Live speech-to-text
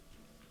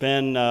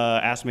Ben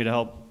asked me to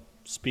help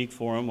speak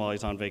for him while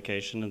he's on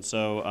vacation, and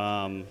so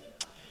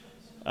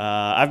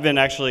I've been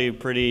actually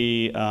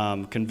pretty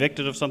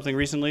convicted of something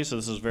recently, so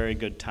this is very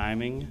good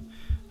timing.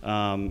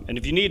 And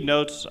if you need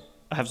notes,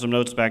 I have some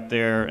notes back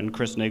there, and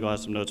Chris Nagel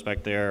has some notes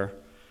back there.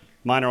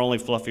 Mine are only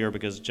fluffier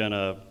because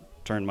Jenna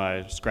turned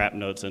my scrap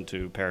notes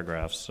into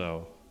paragraphs,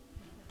 so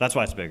that's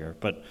why it's bigger.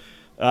 But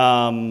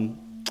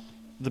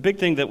the big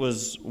thing that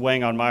was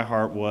weighing on my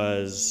heart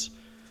was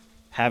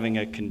having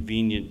a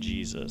convenient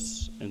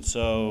Jesus. And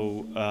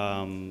so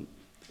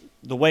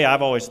the way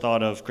I've always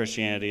thought of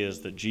Christianity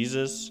is that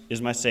Jesus is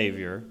my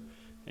Savior,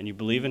 and you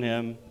believe in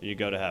him, and you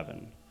go to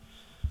heaven.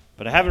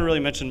 But I haven't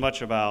really mentioned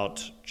much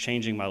about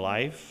changing my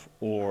life,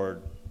 or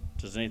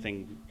does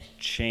anything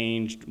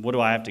change? What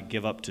do I have to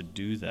give up to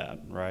do that,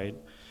 right?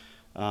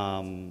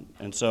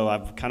 And so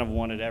I've kind of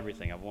wanted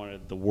everything. I've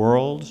wanted the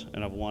world,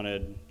 and I've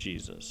wanted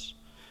Jesus.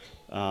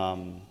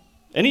 And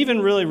even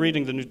really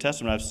reading the New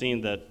Testament, I've seen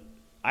that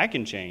I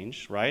can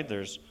change, right?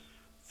 There's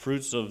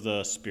fruits of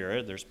the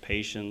Spirit. There's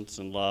patience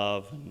and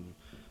love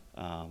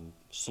and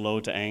slow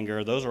to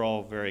anger. Those are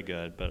all very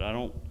good, but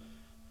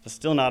that's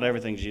still not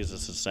everything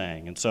Jesus is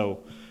saying. And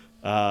so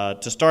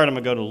to start, I'm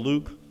going to go to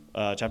Luke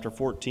chapter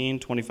 14,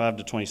 25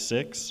 to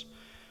 26.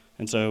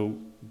 And so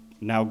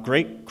now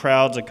great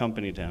crowds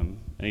accompanied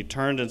him, and he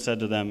turned and said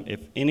to them,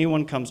 "If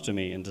anyone comes to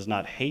me and does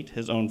not hate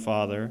his own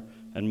father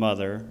and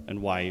mother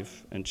and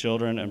wife and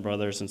children and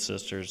brothers and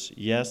sisters,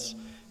 yes,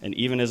 and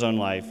even his own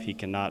life, he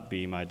cannot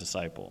be my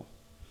disciple."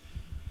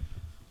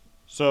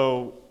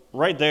 So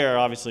right there,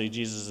 obviously,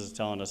 Jesus is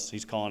telling us,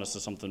 he's calling us to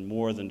something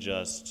more than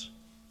just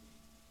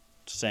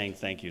saying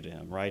thank you to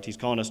him, right? He's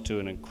calling us to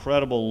an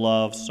incredible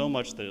love, so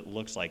much that it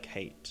looks like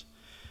hate.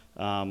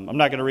 I'm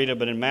not going to read it,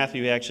 but in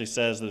Matthew, he actually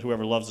says that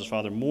whoever loves his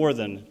father more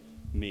than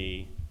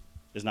me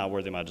is not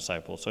worthy of my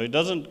disciple. So he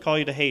doesn't call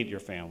you to hate your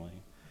family,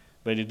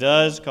 but he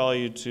does call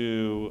you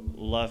to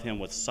love him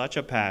with such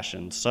a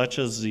passion, such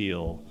a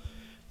zeal,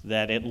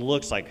 that it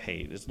looks like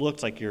hate. It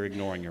looks like you're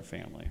ignoring your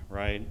family,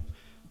 right?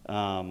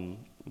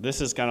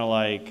 This is kind of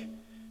like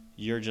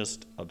you're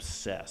just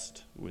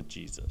obsessed with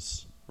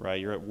Jesus,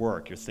 right? You're at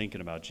work, you're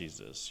thinking about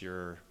Jesus.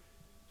 You're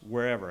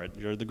wherever,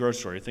 you're at the grocery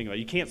store, you're thinking about.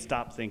 You can't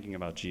stop thinking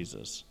about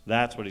Jesus.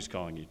 That's what he's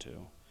calling you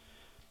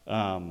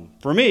to.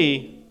 For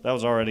me, that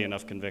was already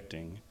enough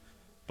convicting,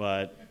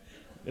 but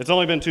it's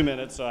only been 2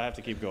 minutes, so I have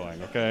to keep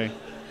going, okay?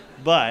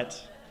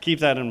 But keep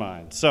that in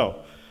mind.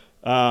 So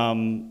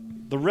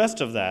the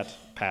rest of that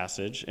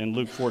passage in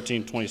Luke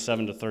 14,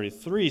 27 to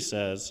 33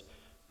 says,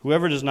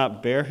 "Whoever does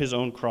not bear his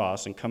own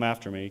cross and come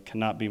after me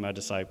cannot be my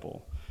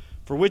disciple.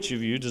 For which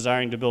of you,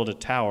 desiring to build a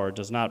tower,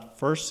 does not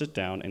first sit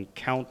down and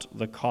count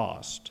the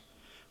cost,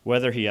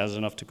 whether he has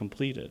enough to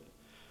complete it?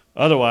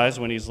 Otherwise,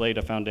 when he's laid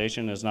a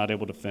foundation and is not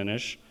able to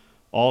finish,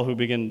 all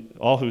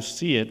who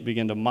see it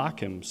begin to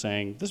mock him,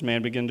 saying, 'This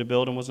man began to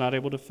build and was not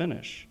able to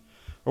finish.'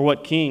 Or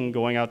what king,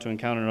 going out to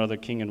encounter another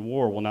king in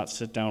war, will not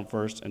sit down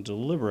first and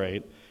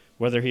deliberate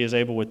whether he is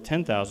able with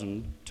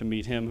 10,000 to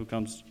meet him who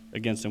comes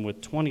against him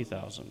with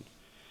 20,000?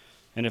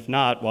 And if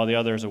not, while the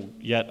other is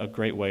yet a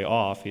great way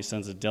off, he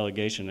sends a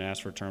delegation and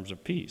asks for terms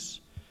of peace.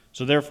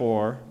 So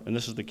therefore," and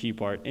this is the key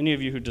part, "any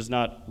of you who does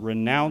not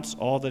renounce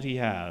all that he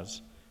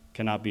has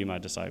cannot be my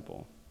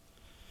disciple."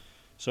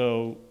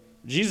 So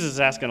Jesus is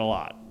asking a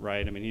lot,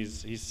 right? I mean,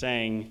 he's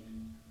saying,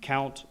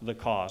 count the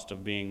cost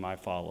of being my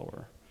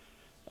follower.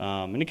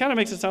 And he kind of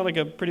makes it sound like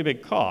a pretty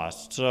big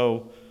cost.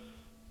 So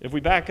if we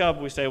back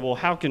up, we say, well,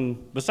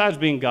 besides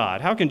being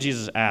God, how can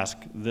Jesus ask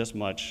this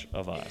much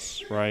of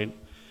us, right?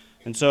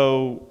 And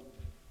so,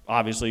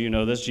 obviously, you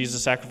know this,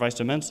 Jesus sacrificed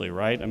immensely,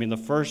 right? I mean, the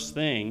first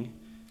thing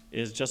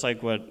is just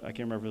like what, I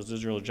can't remember if it was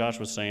Israel or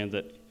Josh was saying,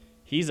 that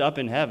he's up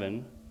in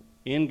heaven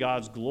in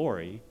God's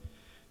glory,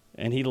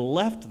 and he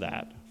left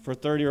that for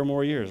 30 or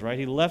more years, right?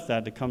 He left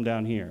that to come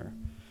down here.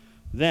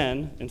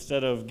 Then,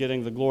 instead of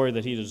getting the glory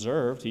that he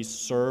deserved, he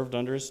served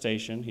under his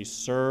station, he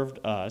served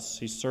us,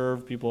 he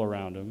served people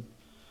around him.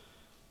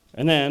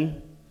 And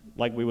then,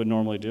 like we would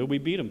normally do, we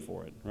beat him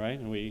for it, right?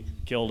 And we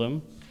killed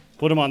him,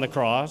 put him on the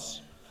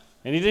cross,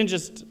 and he didn't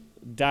just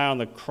die on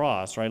the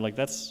cross, right?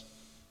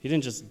 He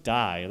didn't just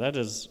die. That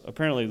is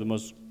apparently the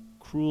most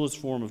cruelest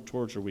form of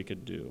torture we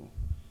could do.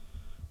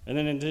 And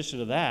then in addition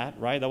to that,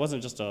 right, that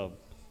wasn't just a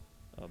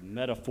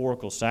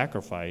metaphorical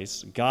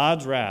sacrifice.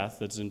 God's wrath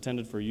that's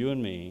intended for you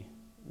and me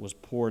was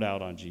poured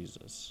out on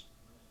Jesus.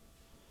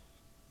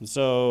 And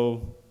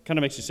so kind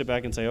of makes you sit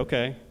back and say,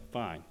 okay,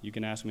 fine, you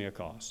can ask me a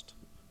cost,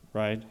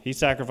 right? He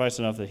sacrificed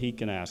enough that he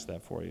can ask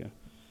that for you.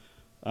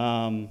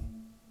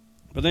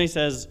 But then he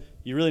says,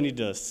 you really need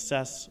to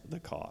assess the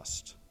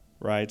cost,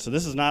 right? So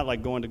this is not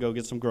like going to go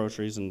get some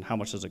groceries and how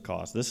much does it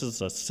cost. This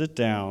is a sit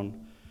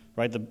down,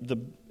 right? The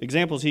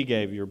examples he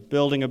gave, you're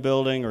building a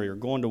building or you're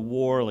going to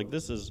war, like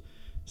this is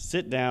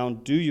sit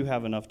down, do you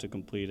have enough to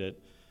complete it?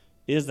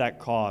 Is that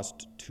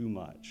cost too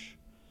much?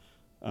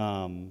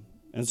 And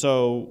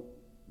so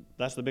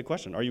that's the big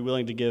question. Are you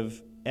willing to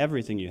give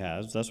everything you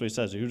have? That's what he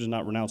says. Who does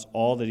not renounce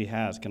all that he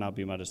has cannot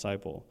be my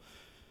disciple.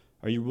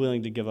 Are you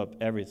willing to give up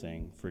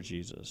everything for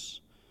Jesus?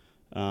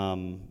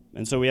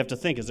 And so we have to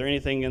think, is there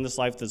anything in this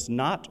life that's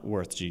not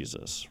worth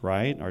Jesus,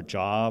 right? Our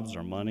jobs,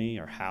 our money,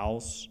 our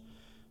house,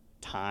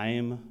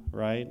 time,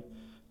 right?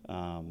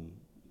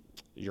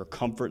 Your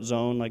comfort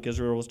zone, like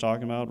Israel was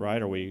talking about,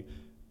 right? Are we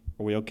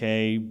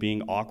okay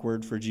being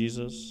awkward for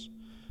Jesus?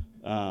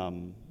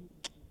 And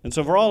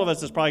so for all of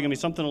us, it's probably going to be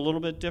something a little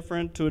bit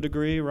different to a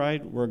degree,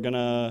 right? We're going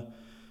to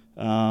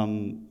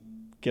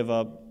give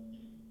up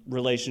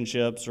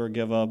relationships or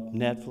give up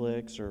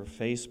Netflix or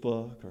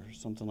Facebook or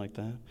something like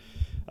that.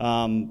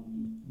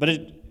 But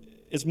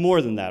it's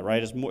more than that,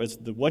 right?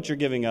 What you're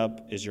giving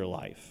up is your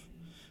life.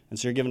 And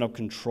so you're giving up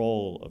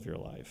control of your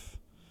life.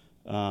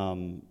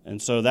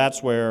 And so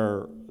that's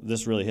where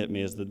this really hit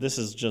me, is that this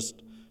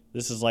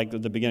is like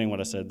at the beginning what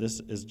I said.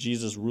 This is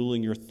Jesus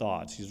ruling your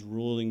thoughts. He's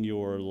ruling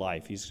your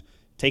life. He's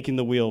taking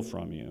the wheel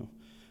from you.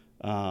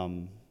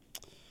 And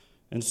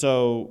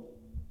so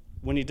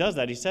when he does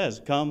that, he says,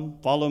 come,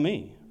 follow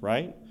me,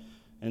 right?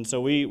 And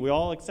so we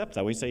all accept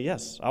that. We say,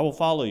 yes, I will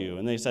follow you.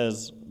 And he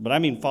says, but I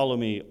mean follow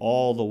me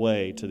all the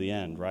way to the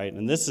end, right?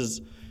 And this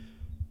is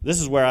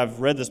where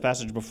I've read this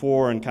passage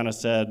before and kind of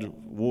said,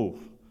 whoa,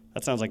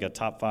 that sounds like a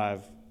top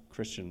 5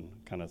 Christian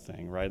kind of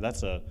thing, right?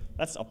 That's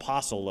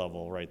apostle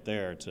level right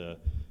there, to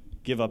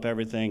give up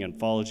everything and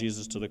follow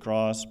Jesus to the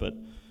cross. But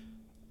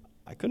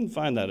I couldn't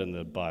find that in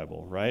the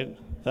Bible, right?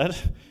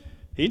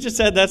 He just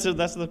said that's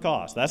the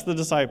cost. That's the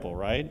disciple,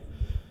 right?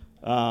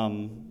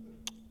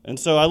 And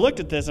so I looked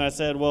at this and I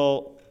said,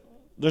 well,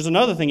 there's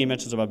another thing he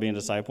mentions about being a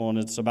disciple, and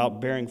it's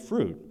about bearing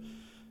fruit.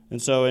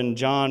 And so in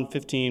John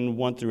 15,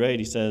 1-8,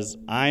 he says,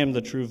 I am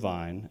the true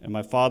vine, and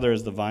my Father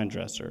is the vine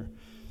dresser.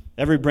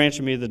 Every branch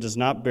of me that does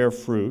not bear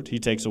fruit, he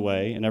takes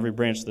away, and every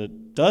branch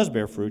that does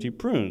bear fruit, he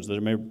prunes, that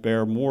it may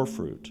bear more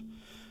fruit.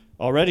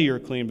 Already you are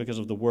clean because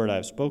of the word I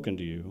have spoken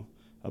to you.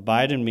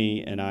 Abide in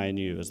me, and I in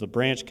you. As the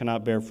branch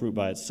cannot bear fruit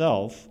by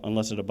itself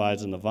unless it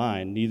abides in the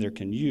vine, neither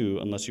can you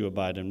unless you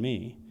abide in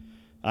me.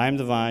 I am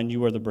the vine,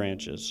 you are the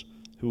branches.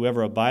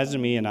 Whoever abides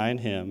in me and I in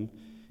him,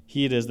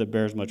 he it is that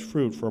bears much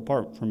fruit, for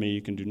apart from me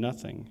you can do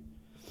nothing.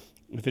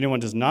 If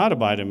anyone does not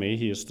abide in me,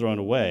 he is thrown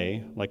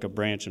away like a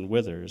branch and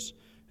withers,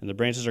 and the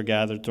branches are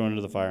gathered, thrown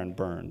into the fire, and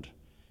burned.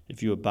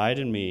 If you abide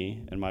in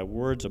me, and my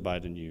words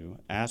abide in you,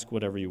 ask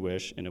whatever you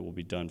wish, and it will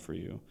be done for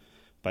you.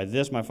 By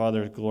this my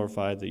Father is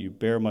glorified, that you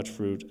bear much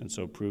fruit, and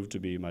so prove to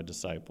be my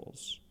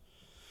disciples.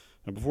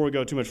 Now, before we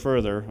go too much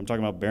further, I'm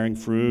talking about bearing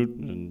fruit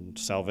and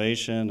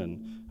salvation,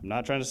 and I'm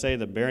not trying to say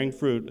that bearing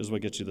fruit is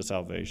what gets you the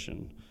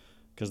salvation,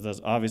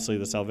 because obviously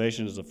the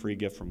salvation is a free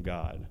gift from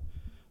God.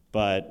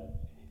 But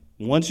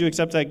once you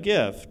accept that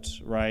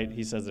gift, right,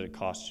 he says that it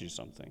costs you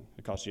something.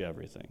 It costs you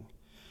everything.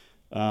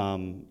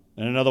 And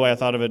another way I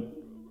thought of it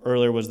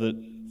earlier was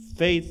that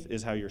faith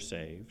is how you're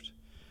saved.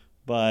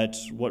 But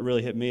what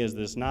really hit me is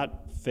this,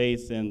 not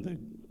faith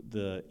in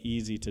the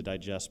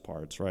easy-to-digest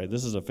parts, right?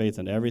 This is a faith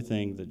in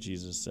everything that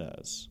Jesus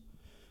says,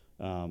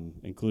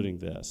 including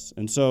this.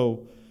 And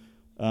so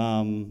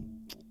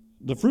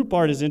the fruit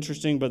part is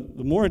interesting, but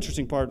the more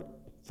interesting part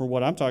for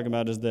what I'm talking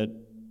about is that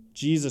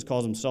Jesus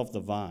calls himself the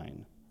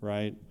vine,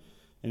 right?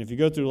 And if you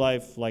go through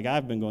life like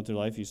I've been going through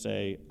life, you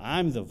say,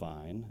 I'm the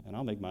vine, and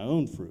I'll make my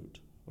own fruit,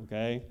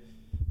 okay?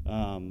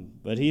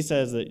 But he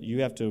says that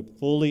you have to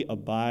fully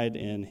abide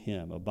in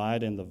him,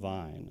 abide in the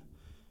vine.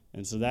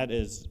 And so that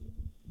is,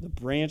 the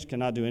branch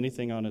cannot do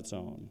anything on its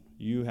own.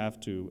 You have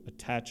to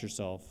attach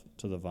yourself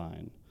to the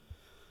vine.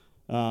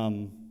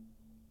 And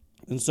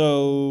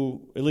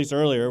so, at least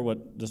earlier,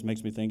 what this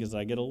makes me think is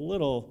I get a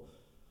little,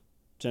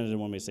 Jenna didn't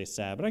want me to say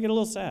sad, but I get a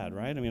little sad,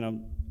 right? I mean,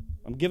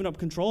 I'm giving up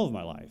control of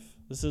my life.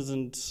 This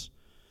isn't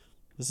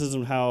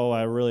how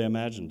I really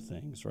imagined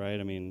things, right?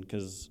 I mean,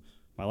 because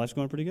my life's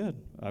going pretty good.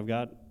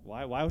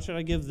 Why should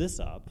I give this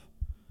up?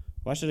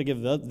 Why should I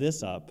give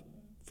this up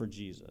for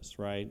Jesus,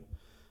 right?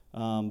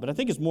 But I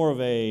think it's more of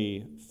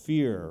a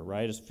fear,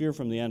 right? It's fear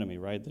from the enemy,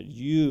 right? That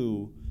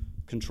you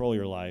control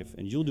your life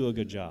and you'll do a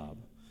good job.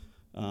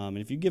 And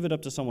if you give it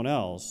up to someone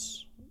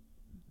else,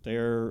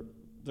 there's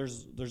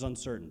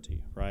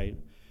uncertainty, right?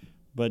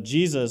 But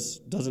Jesus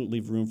doesn't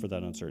leave room for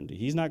that uncertainty.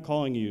 He's not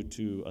calling you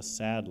to a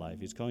sad life.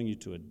 He's calling you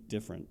to a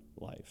different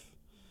life.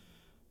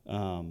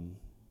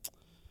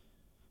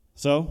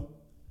 So,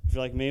 if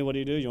you're like me, what do?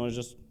 You want to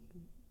just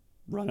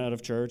run out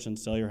of church and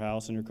sell your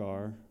house and your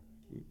car,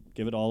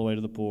 give it all away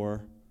to the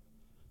poor,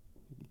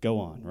 go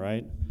on,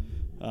 right?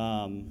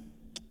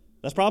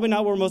 That's probably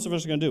not what most of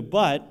us are going to do,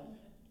 but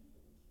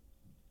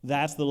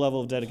that's the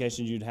level of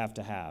dedication you'd have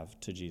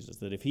to Jesus,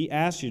 that if he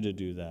asked you to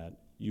do that,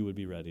 you would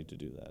be ready to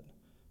do that,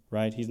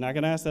 right? He's not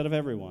going to ask that of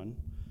everyone,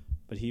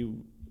 but he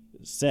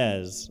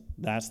says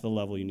that's the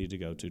level you need to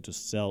go to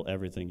sell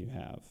everything you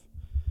have.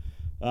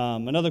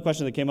 Another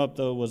question that came up,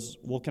 though, was,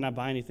 well, can I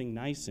buy anything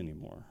nice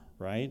anymore,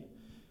 right?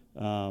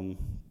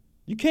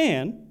 You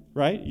can,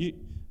 right?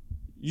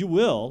 You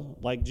will.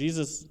 Like,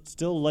 Jesus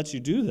still lets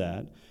you do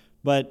that,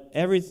 but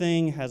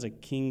everything has a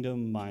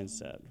kingdom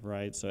mindset,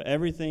 right? So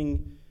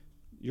everything,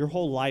 your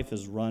whole life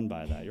is run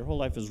by that. Your whole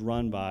life is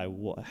run by,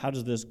 how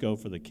does this go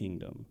for the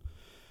kingdom?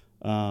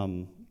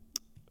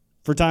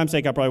 For time's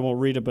sake, I probably won't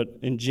read it, but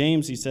in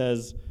James he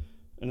says,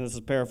 and this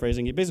is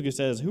paraphrasing, he basically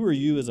says, who are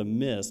you as a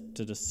mist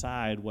to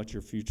decide what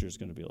your future is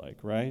going to be like,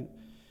 right?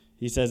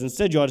 He says,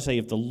 instead you ought to say,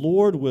 if the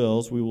Lord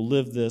wills, we will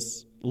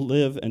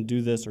live and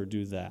do this or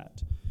do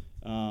that.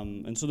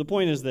 And so the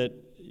point is that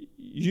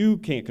you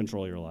can't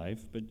control your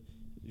life, but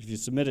if you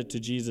submit it to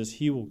Jesus,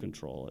 he will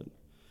control it.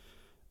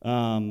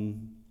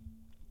 And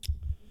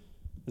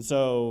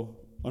so,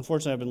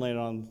 unfortunately, I've been laying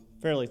on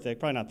fairly thick,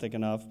 probably not thick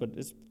enough, but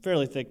it's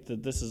fairly thick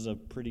that this is a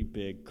pretty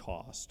big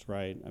cost,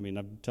 right? I mean,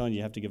 I'm telling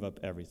you have to give up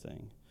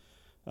everything.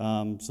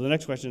 So the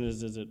next question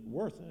is it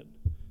worth it?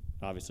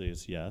 Obviously,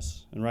 it's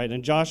yes.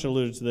 And Josh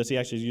alluded to this. He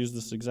actually used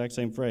this exact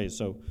same phrase.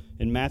 So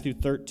in Matthew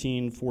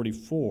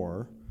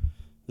 13:44,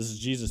 this is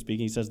Jesus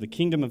speaking. He says, the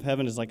kingdom of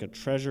heaven is like a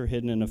treasure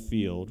hidden in a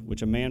field,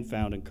 which a man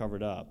found and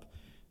covered up.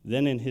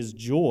 Then in his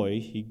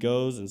joy, he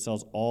goes and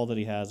sells all that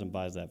he has and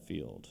buys that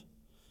field.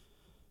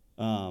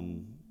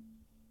 And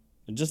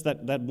just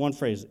that one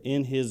phrase,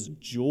 in his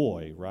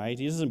joy, right?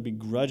 He doesn't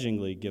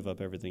begrudgingly give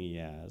up everything he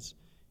has.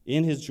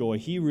 In his joy,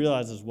 he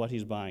realizes what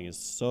he's buying is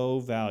so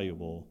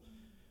valuable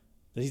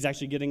that he's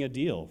actually getting a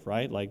deal,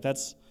 right? Like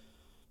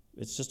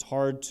it's just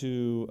hard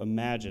to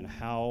imagine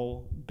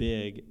how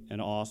big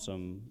and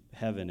awesome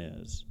heaven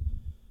is.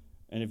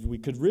 And if we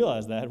could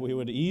realize that, we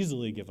would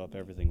easily give up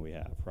everything we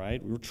have,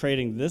 right? We're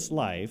trading this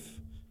life,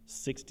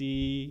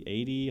 60,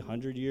 80,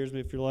 100 years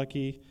if you're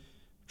lucky,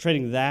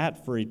 trading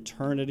that for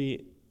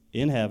eternity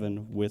in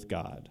heaven with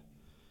God.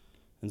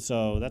 And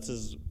so that's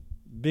as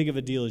big of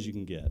a deal as you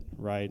can get,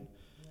 right?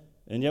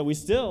 And yet we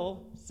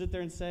still sit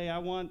there and say, I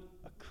want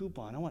a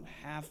coupon. I want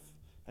half.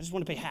 I just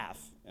want to pay half,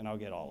 and I'll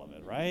get all of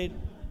it, right?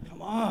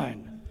 Come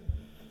on.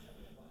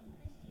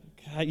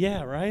 God,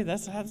 yeah, right?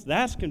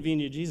 That's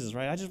convenient Jesus,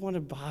 right? I just want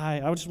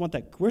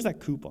that. Where's that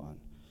coupon?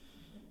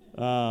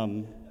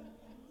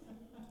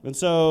 And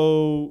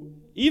so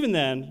even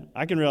then,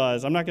 I can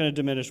realize I'm not going to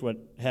diminish what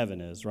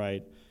heaven is,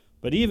 right?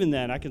 But even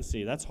then, I can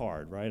see that's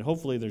hard, right?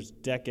 Hopefully there's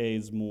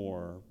decades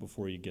more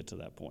before you get to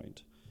that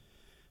point.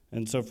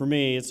 And so for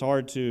me, it's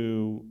hard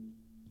to,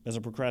 as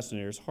a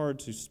procrastinator, it's hard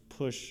to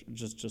push,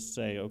 just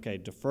say, okay,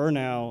 defer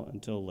now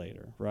until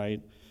later,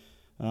 right?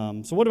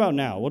 So what about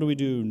now? What do we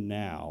do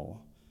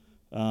now?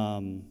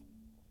 And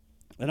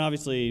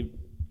obviously,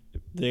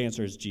 the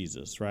answer is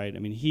Jesus, right? I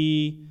mean,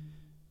 he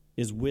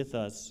is with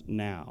us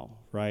now,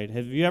 right?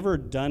 Have you ever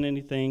done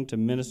anything to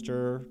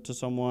minister to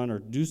someone or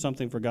do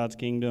something for God's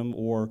kingdom?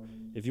 Or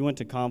if you went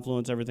to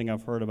Confluence, everything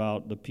I've heard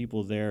about the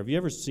people there, have you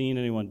ever seen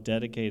anyone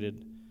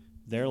dedicated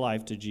their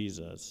life to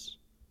Jesus,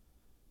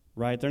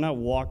 right? They're not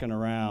walking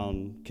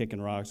around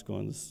kicking rocks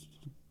going, this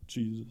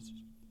Jesus,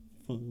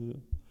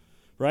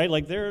 right?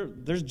 Like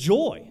there's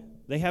joy.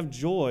 They have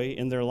joy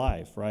in their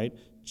life, right?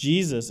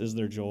 Jesus is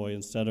their joy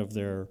instead of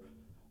their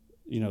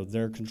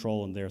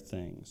control and their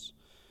things.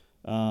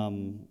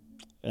 And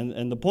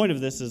the point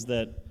of this is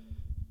that,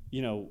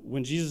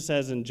 when Jesus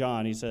says in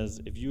John, he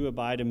says, if you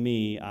abide in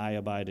me, I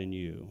abide in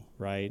you,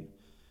 right?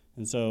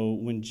 And so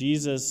when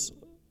Jesus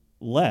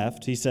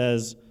left, he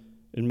says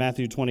in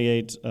Matthew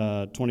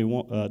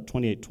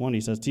 28:20,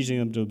 he says, teaching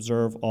them to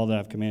observe all that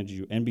I've commanded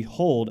you. And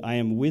behold, I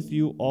am with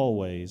you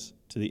always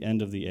to the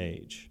end of the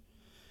age.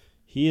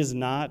 This is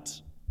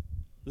not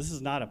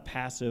a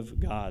passive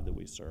God that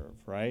we serve,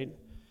 right?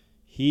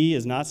 He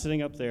is not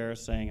sitting up there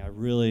saying, I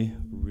really,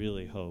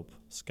 really hope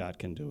Scott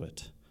can do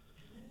it.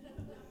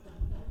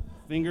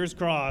 Fingers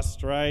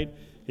crossed, right?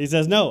 He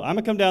says, no, I'm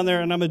going to come down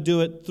there and I'm going to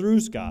do it through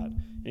Scott.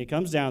 And he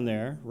comes down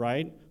there,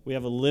 right? We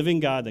have a living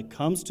God that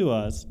comes to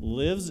us,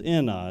 lives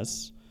in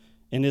us,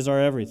 and is our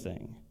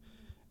everything.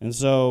 And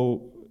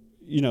so,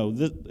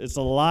 it's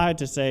a lie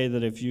to say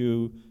that if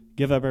you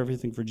give up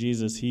everything for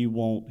Jesus, he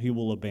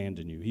will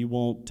abandon you. He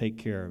won't take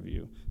care of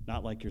you.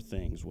 Not like your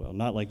things will,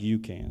 not like you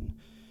can.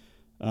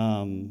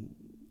 And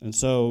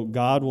so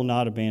God will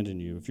not abandon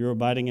you. If you're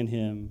abiding in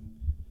him,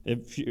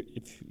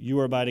 if you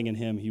are abiding in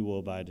him, he will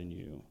abide in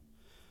you.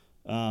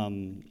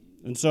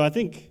 And so I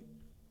think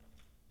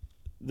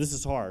this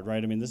is hard,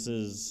 right? I mean,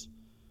 because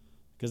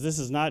this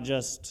is not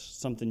just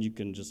something you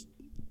can just,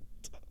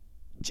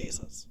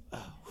 Jesus,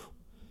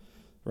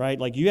 right?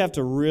 Like you have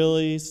to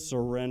really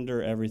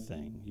surrender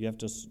everything. You have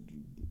to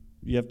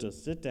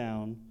sit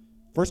down,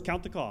 first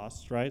count the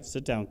cost, right?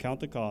 Sit down, count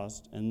the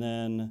cost, and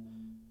then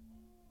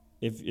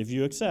if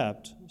you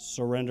accept,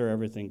 surrender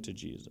everything to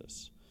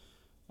Jesus.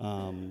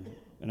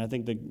 And I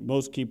think the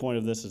most key point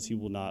of this is he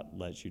will not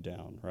let you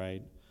down,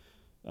 right?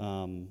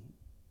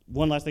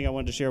 One last thing I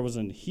wanted to share was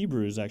in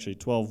Hebrews, actually,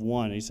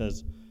 12:1. He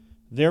says,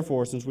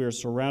 therefore, since we are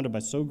surrounded by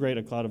so great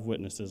a cloud of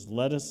witnesses,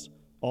 let us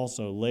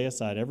also lay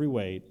aside every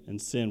weight and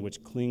sin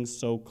which clings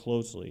so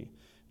closely,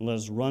 and let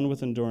us run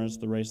with endurance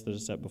the race that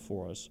is set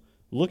before us,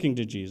 looking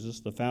to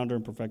Jesus, the founder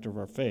and perfecter of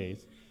our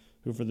faith,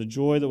 who for the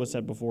joy that was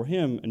set before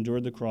him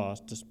endured the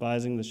cross,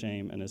 despising the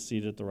shame, and is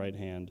seated at the right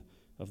hand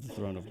of the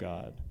throne of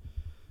God.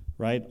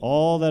 Right?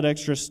 All that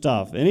extra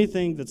stuff,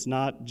 anything that's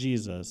not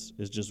Jesus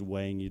is just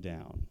weighing you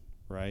down,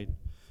 right?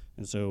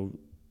 And so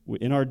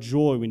in our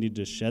joy, we need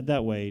to shed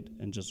that weight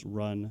and just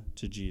run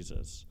to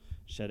Jesus.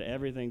 Shed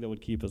everything that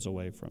would keep us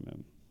away from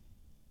him.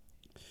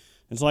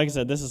 And so like I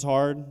said, this is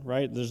hard,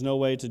 right? There's no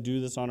way to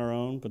do this on our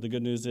own, but the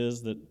good news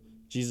is that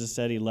Jesus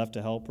said he left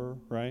a helper,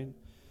 right?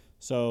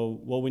 So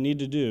what we need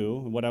to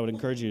do, and what I would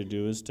encourage you to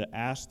do, is to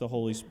ask the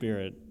Holy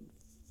Spirit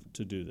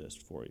to do this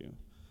for you.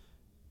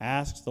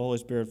 Ask the Holy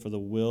Spirit for the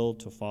will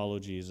to follow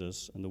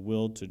Jesus and the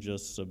will to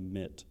just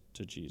submit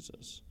to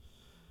Jesus.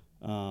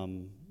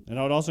 And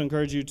I would also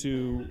encourage you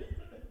to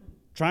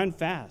try and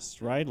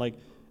fast, right? Like,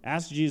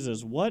 ask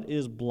Jesus, what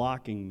is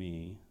blocking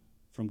me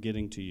from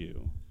getting to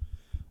you?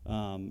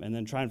 And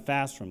then try and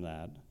fast from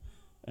that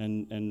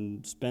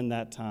and spend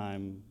that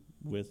time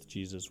with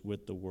Jesus,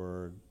 with the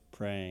Word,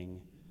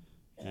 praying,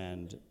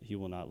 and he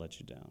will not let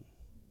you down.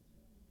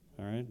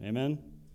 All right? Amen?